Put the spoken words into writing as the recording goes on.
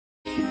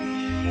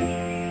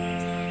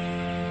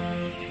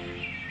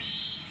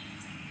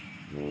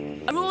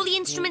Are all the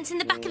instruments in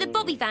the back of the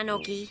bobby van,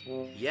 Oggy?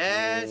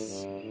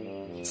 Yes.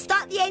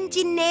 Start the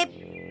engine, Nib.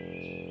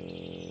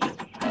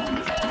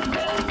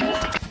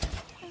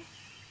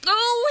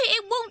 Oh,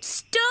 it won't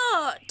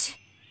start.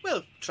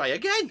 Well, try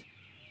again.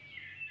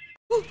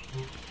 Ooh,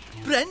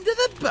 Brenda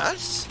the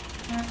bus?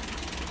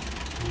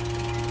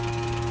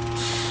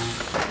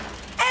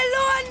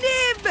 Hello,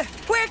 Nib.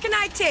 Where can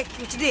I take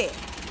you today?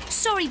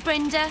 Sorry,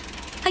 Brenda.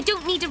 I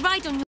don't need a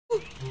ride on you.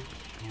 Ooh,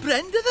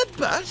 Brenda the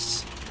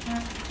bus?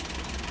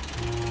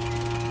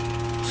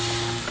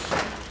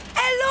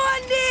 Hello,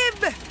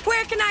 Nib.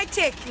 Where can I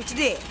take you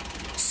today?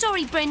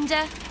 Sorry,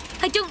 Brenda.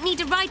 I don't need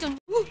a ride on you.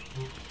 Ooh,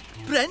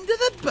 Brenda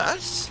the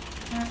bus?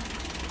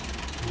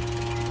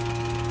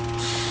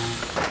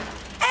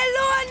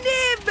 Hello,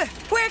 Nib.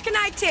 Where can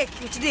I take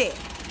you today?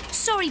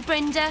 Sorry,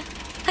 Brenda.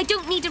 I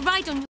don't need a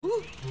ride on you.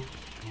 Ooh,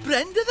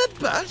 Brenda the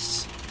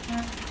bus?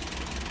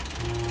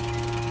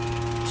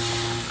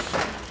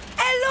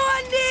 Hello,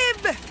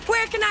 Nib.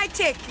 Where can I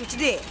take you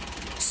today?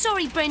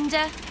 Sorry,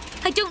 Brenda.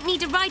 I don't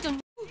need a ride on you.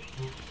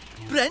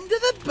 Brenda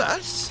the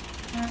bus?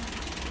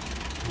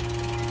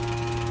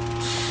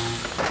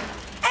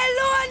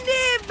 Hello,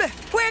 Nib.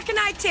 Where can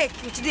I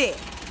take you today?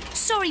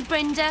 Sorry,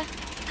 Brenda.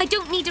 I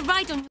don't need a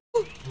ride on you.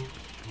 Ooh,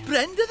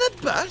 Brenda the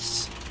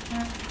bus?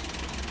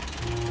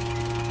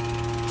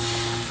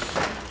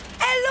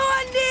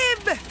 Hello,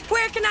 Nib.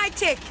 Where can I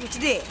take you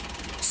today?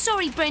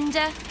 Sorry,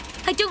 Brenda.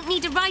 I don't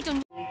need a ride on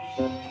you.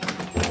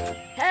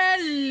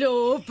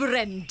 Hello,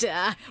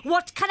 Brenda.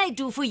 What can I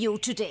do for you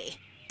today?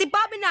 The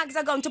Bobinogs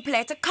are going to play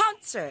at a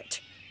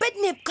concert, but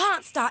Nib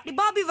can't start the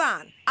bobby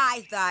van.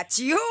 I thought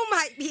you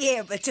might be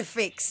able to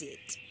fix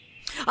it.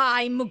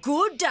 I'm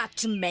good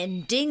at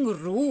mending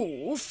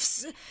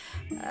roofs,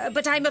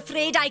 but I'm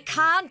afraid I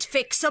can't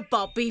fix a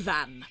bobby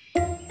van.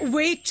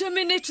 Wait a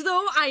minute,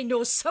 though. I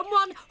know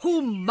someone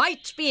who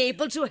might be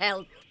able to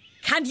help.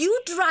 Can you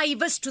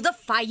drive us to the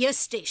fire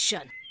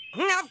station?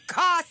 Of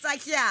course I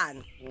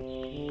can.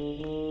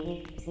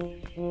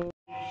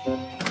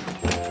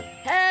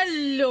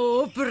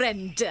 Hello,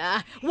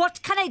 Brenda.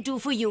 What can I do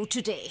for you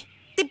today?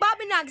 The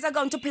Bobinogs are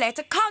going to play at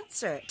a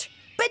concert,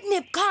 but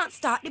Nib can't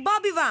start the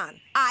bobby van.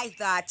 I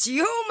thought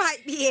you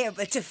might be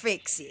able to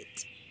fix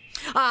it.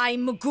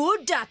 I'm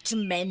good at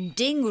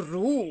mending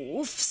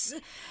roofs,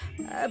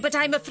 but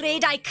I'm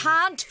afraid I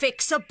can't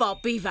fix a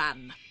bobby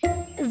van.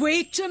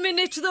 Wait a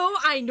minute, though.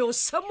 I know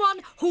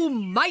someone who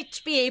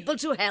might be able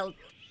to help.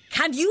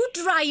 Can you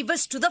drive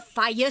us to the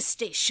fire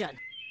station?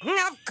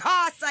 Of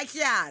course I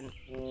can.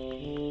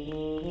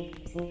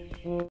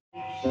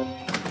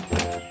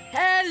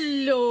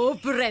 Hello,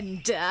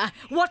 Brenda.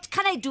 What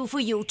can I do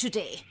for you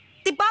today?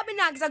 The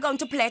Bobinogs are going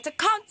to play at a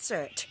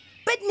concert,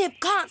 but Nib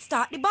can't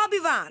start the bobby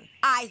van.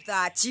 I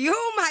thought you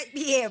might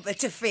be able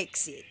to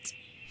fix it.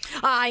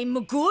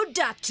 I'm good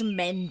at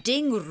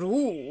mending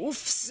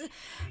roofs,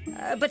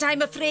 but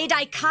I'm afraid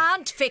I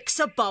can't fix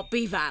a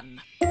bobby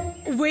van.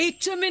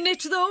 Wait a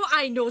minute, though.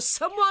 I know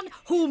someone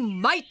who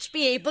might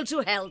be able to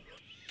help.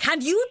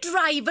 Can you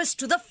drive us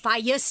to the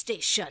fire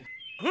station?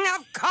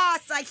 Of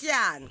course I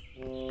can.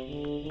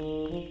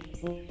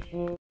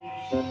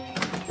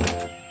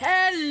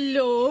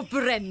 Hello,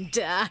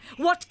 Brenda.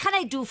 What can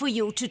I do for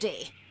you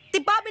today?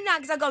 The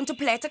Bobinogs are going to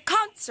play at a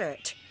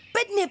concert,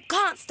 but Nib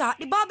can't start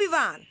the bobby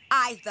van.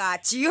 I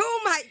thought you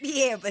might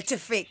be able to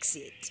fix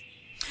it.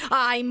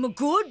 I'm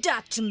good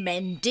at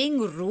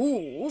mending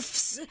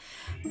roofs,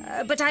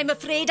 but I'm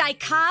afraid I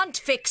can't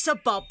fix a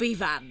bobby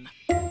van.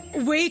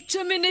 Wait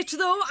a minute,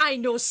 though. I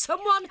know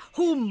someone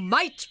who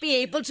might be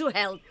able to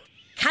help.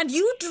 Can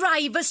you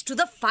drive us to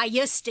the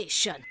fire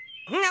station?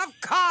 Of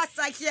course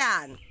I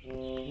can.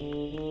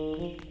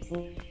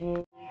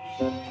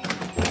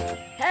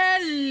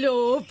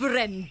 Hello,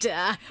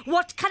 Brenda.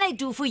 What can I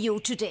do for you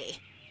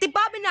today? The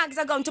Bobinogs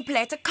are going to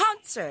play at a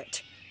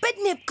concert, but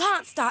Nib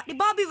can't start the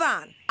bobby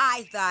van.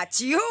 I thought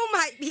you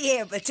might be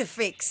able to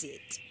fix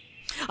it.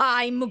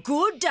 I'm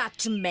good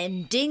at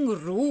mending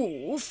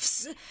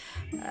roofs,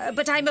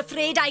 but I'm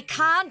afraid I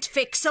can't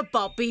fix a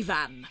bobby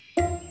van.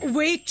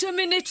 Wait a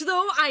minute,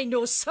 though. I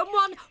know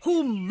someone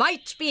who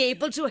might be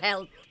able to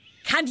help.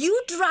 Can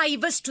you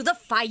drive us to the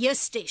fire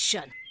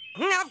station?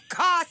 Of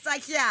course I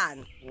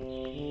can.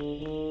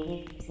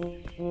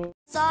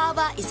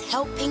 Zara is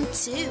helping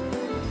too.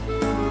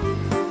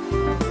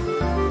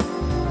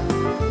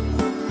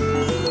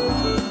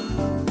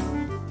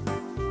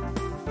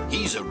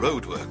 He's a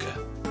road worker.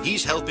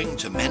 He's helping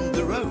to mend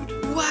the road.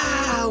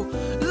 Wow!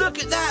 Look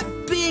at that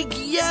big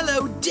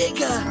yellow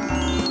digger!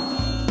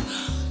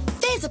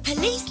 There's a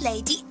police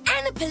lady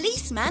and a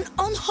policeman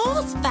on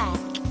horseback.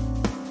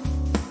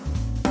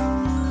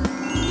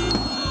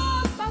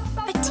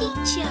 A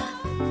teacher.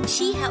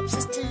 She helps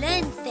us to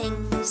learn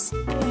things.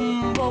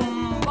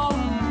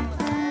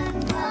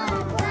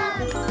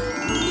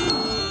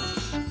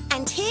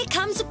 And here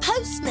comes a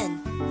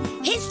postman.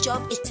 His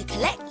job is to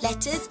collect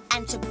letters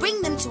and to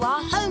bring them to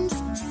our homes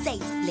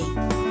safely.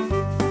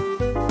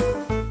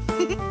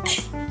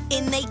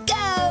 In they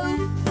go!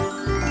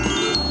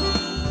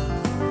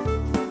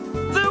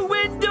 The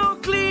window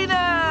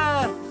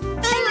cleaner!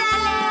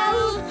 Hooray!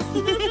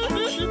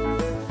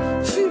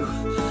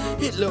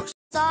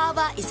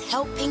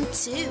 helping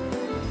too.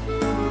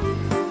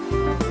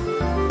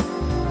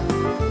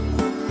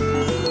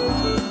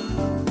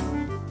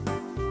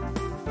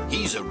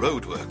 He's a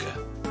road worker.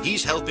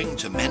 He's helping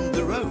to mend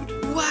the road.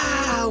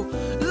 Wow!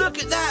 Look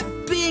at that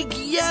big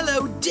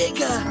yellow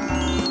digger!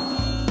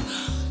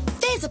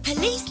 There's a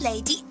police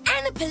lady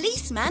and a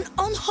policeman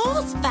on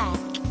horseback.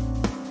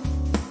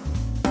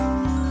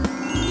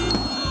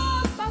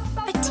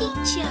 A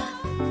teacher.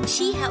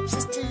 She helps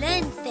us to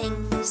learn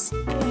things.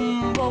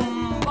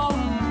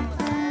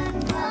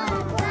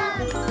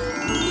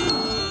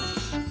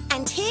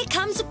 And here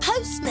comes a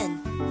postman.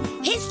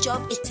 His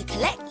job is to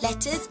collect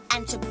letters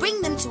and to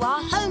bring them to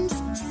our homes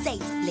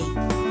safely.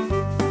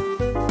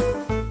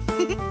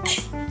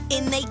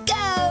 In they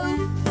go.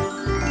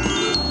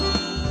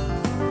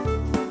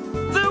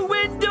 The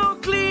window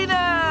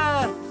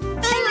cleaner!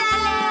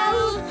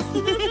 Hello!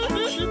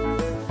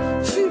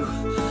 Phew,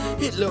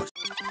 it looks...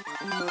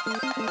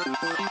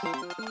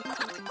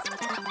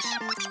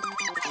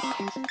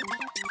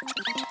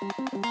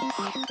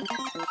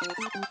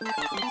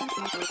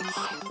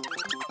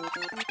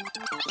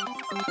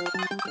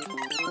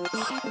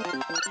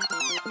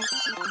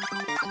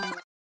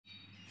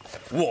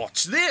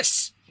 What's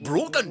this?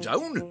 Broken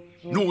down?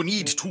 No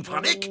need to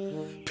panic.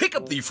 Pick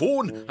up the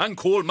phone and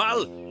call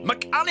Mal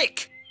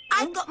Mechanic.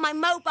 I've got my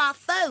mobile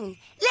phone.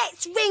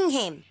 Let's ring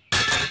him.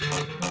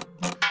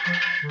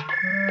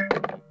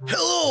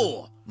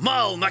 Hello,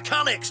 Mal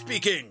Mechanic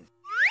speaking.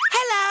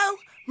 Hello,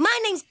 my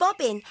name's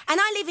Bobbin and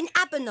I live in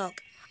Bobinogs.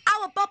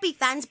 Our bobby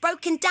van's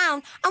broken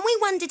down and we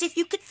wondered if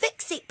you could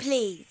fix it,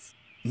 please.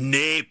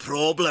 No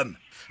problem.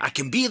 I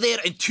can be there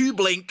in 2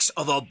 blinks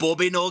of a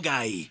Bobinog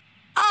eye.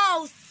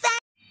 Oh,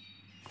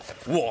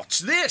 What's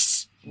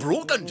this?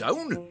 Broken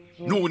down?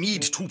 No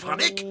need to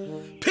panic.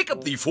 Pick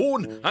up the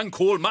phone and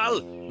call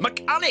Mal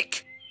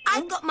Mechanic.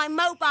 I've got my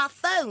mobile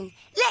phone.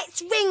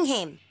 Let's ring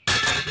him.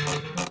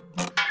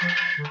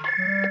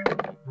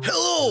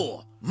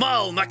 Hello,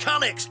 Mal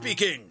Mechanic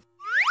speaking.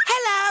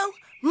 Hello,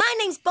 my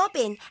name's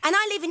Bobbin and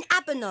I live in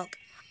Bobinogs.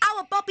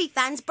 Our bobby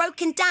van's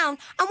broken down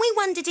and we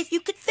wondered if you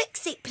could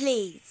fix it,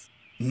 please.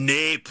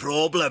 No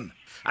problem.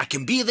 I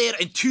can be there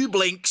in 2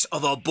 blinks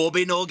of a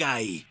Bobinog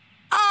eye.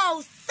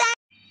 Oh,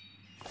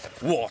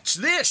 What's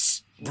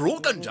this?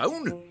 Broken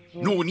down?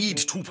 No need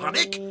to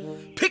panic.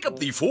 Pick up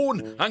the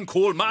phone and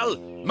call Mal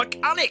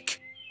Mechanic.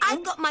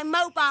 I've got my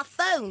mobile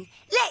phone.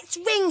 Let's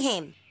ring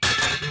him.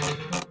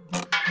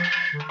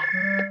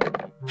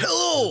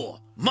 Hello,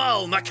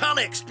 Mal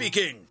Mechanic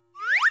speaking.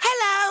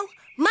 Hello,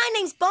 my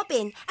name's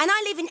Bobbin and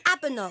I live in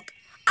Bobinogs.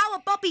 Our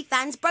bobby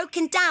van's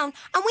broken down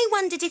and we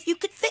wondered if you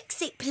could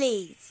fix it,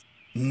 please.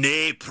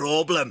 No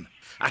problem.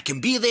 I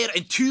can be there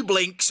in 2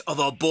 blinks of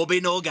a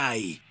Bobinog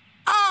eye.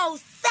 Oh,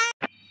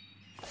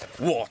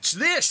 What's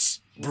this?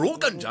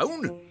 Broken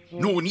down?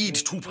 No need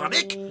to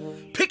panic.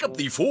 Pick up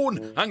the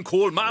phone and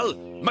call Mal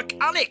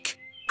Mechanic.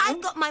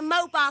 I've got my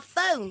mobile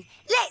phone.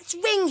 Let's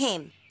ring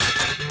him.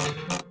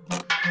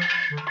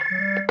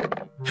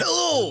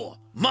 Hello,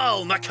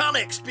 Mal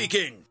Mechanic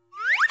speaking.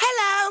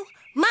 Hello,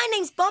 my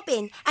name's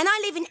Bobbin and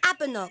I live in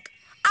Bobinogs.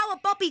 Our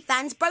bobby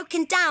van's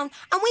broken down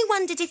and we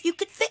wondered if you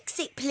could fix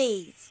it,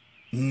 please.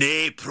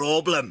 No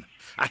problem.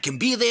 I can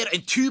be there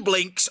in 2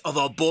 blinks of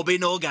a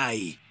Bobinog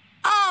eye.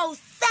 Oh,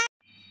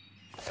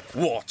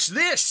 What's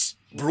this?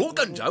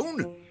 Broken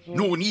down?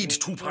 No need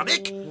to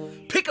panic.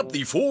 Pick up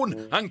the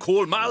phone and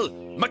call Mal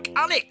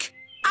Mechanic.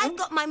 I've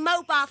got my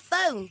mobile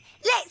phone.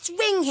 Let's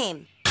ring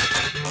him.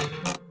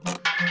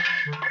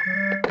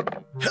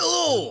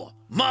 Hello,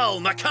 Mal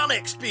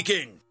Mechanic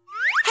speaking.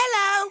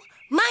 Hello,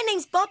 my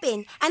name's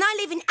Bobbin and I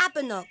live in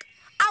Bobinogs.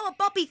 Our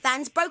bobby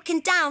van's broken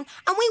down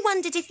and we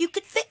wondered if you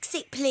could fix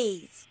it,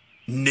 please.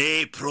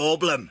 No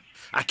problem.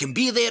 I can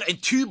be there in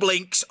 2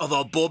 blinks of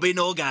a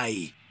Bobinog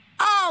eye.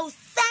 Oh,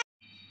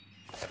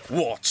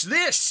 What's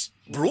this?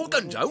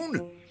 Broken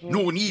down?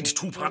 No need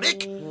to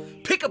panic.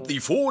 Pick up the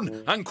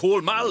phone and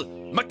call Mal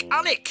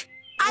Mechanic.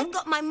 I've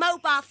got my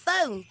mobile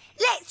phone.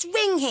 Let's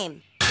ring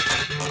him.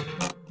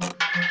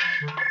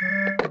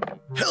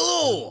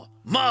 Hello,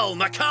 Mal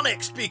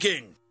Mechanic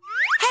speaking.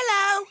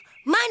 Hello,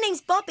 my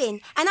name's Bobbin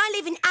and I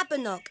live in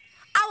Bobinogs.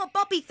 Our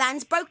bobby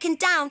van's broken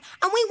down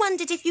and we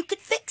wondered if you could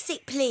fix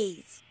it,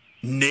 please.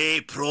 No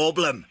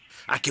problem.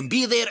 I can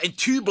be there in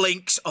 2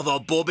 blinks of a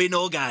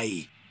Bobinog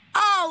eye.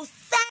 Oh,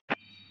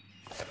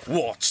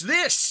 What's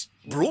this?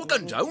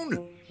 Broken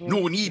down?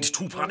 No need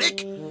to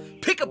panic.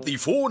 Pick up the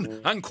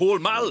phone and call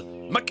Mal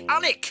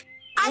Mechanic.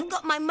 I've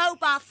got my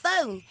mobile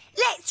phone.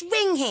 Let's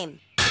ring him.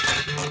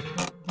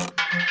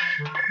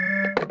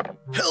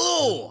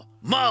 Hello,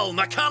 Mal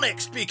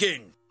Mechanic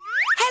speaking.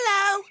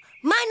 Hello,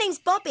 my name's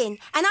Bobbin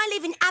and I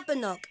live in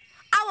Bobinogs.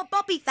 Our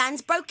bobby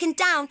van's broken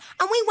down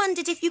and we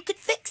wondered if you could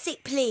fix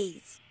it,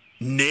 please.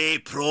 No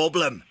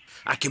problem.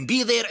 I can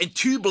be there in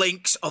 2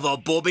 blinks of a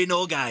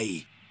Bobinog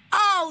eye.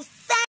 Oh,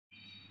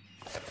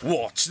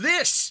 What's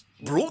this?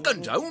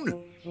 Broken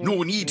down?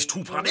 No need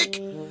to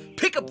panic.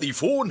 Pick up the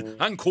phone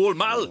and call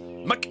Mal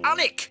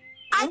Mechanic.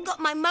 I've got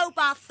my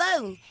mobile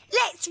phone.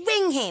 Let's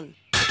ring him.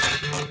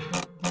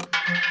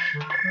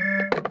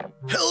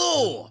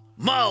 Hello,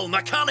 Mal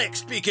Mechanic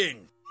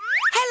speaking.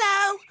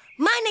 Hello,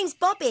 my name's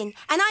Bobbin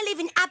and I live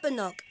in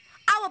Bobinogs.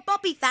 Our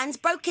Bobby van's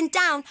broken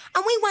down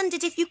and we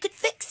wondered if you could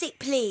fix it,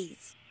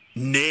 please.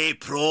 No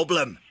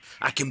problem.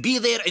 I can be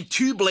there in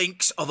 2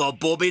 blinks of a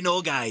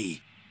Bobinog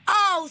eye.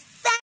 Oh,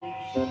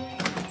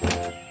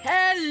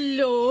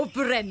 Hello,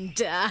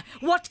 Brenda.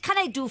 What can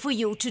I do for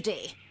you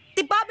today?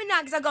 The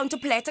Bobinogs are going to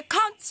play at a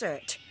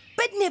concert,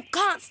 but Nib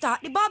can't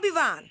start the Bobby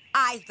van.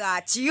 I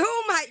thought you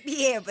might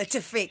be able to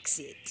fix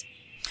it.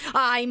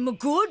 I'm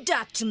good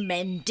at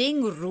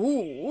mending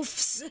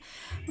roofs,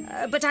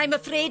 but I'm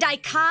afraid I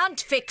can't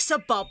fix a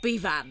bobby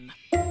van.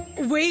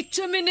 Wait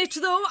a minute,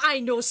 though. I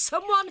know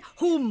someone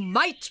who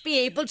might be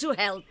able to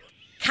help.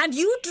 Can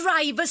you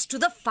drive us to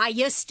the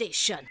fire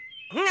station?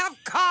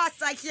 Of course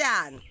I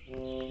can.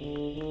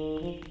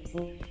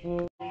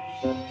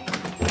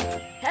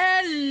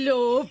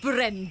 Hello,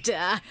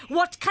 Brenda.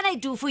 What can I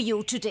do for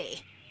you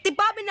today? The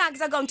Bobinogs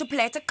are going to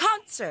play at a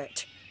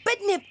concert, but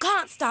Nib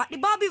can't start the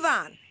Bobby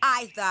van.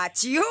 I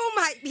thought you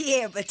might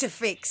be able to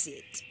fix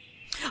it.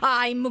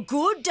 I'm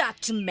good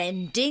at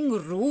mending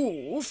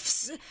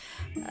roofs,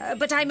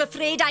 but I'm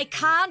afraid I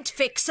can't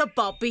fix a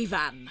bobby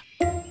van.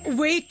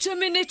 Wait a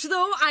minute,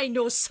 though. I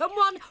know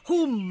someone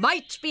who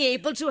might be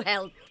able to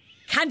help.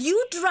 Can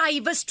you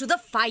drive us to the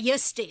fire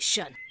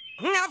station?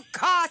 Of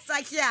course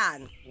I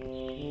can.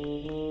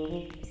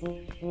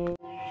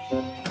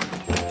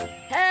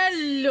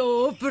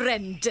 Hello,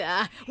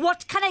 Brenda.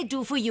 What can I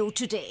do for you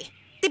today?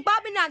 The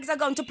Bobinogs are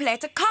going to play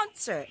at a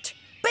concert,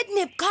 but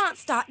Nib can't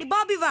start the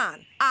Bobby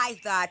van. I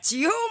thought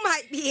you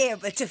might be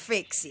able to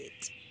fix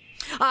it.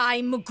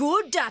 I'm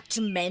good at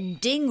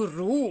mending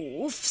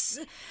roofs,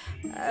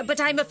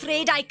 but I'm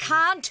afraid I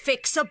can't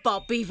fix a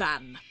bobby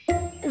van.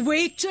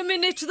 Wait a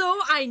minute, though.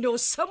 I know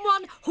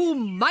someone who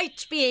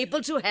might be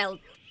able to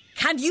help.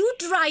 Can you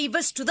drive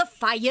us to the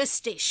fire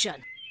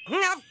station?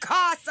 Of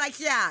course I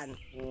can.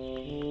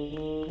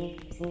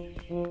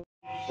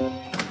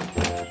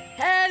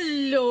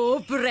 Hello,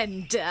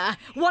 Brenda.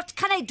 What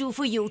can I do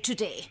for you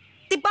today?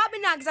 The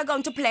Bobinogs are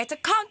going to play at a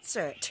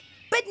concert,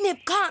 but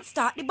Nib can't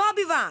start the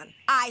Bobby van.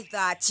 I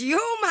thought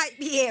you might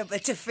be able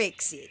to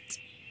fix it.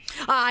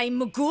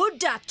 I'm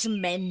good at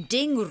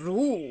mending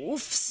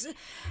roofs,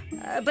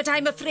 but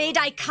I'm afraid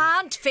I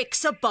can't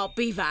fix a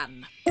bobby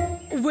van.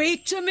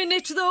 Wait a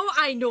minute, though.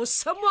 I know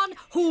someone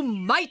who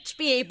might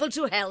be able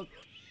to help.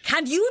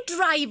 Can you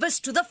drive us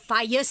to the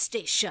fire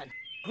station?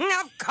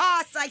 Of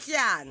course I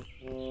can.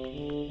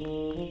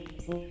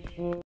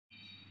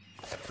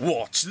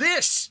 What's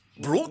this?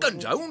 Broken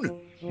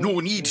down?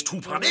 No need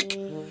to panic.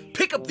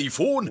 Pick up the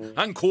phone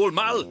and call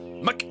Mal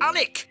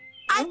Mechanic.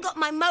 I've got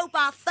my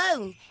mobile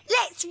phone.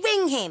 Let's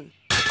ring him.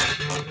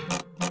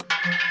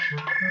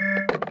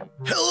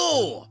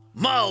 Hello,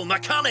 Mal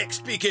Mechanic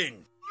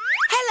speaking.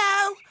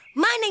 Hello,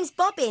 my name's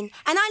Bobbin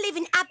and I live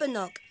in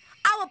Bobinogs.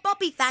 Our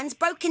Bobby van's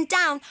broken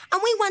down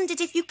and we wondered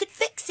if you could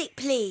fix it,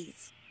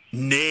 please.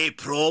 No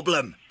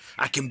problem.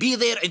 I can be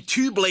there in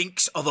 2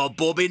 blinks of a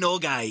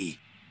Bobinog eye.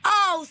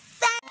 Oh,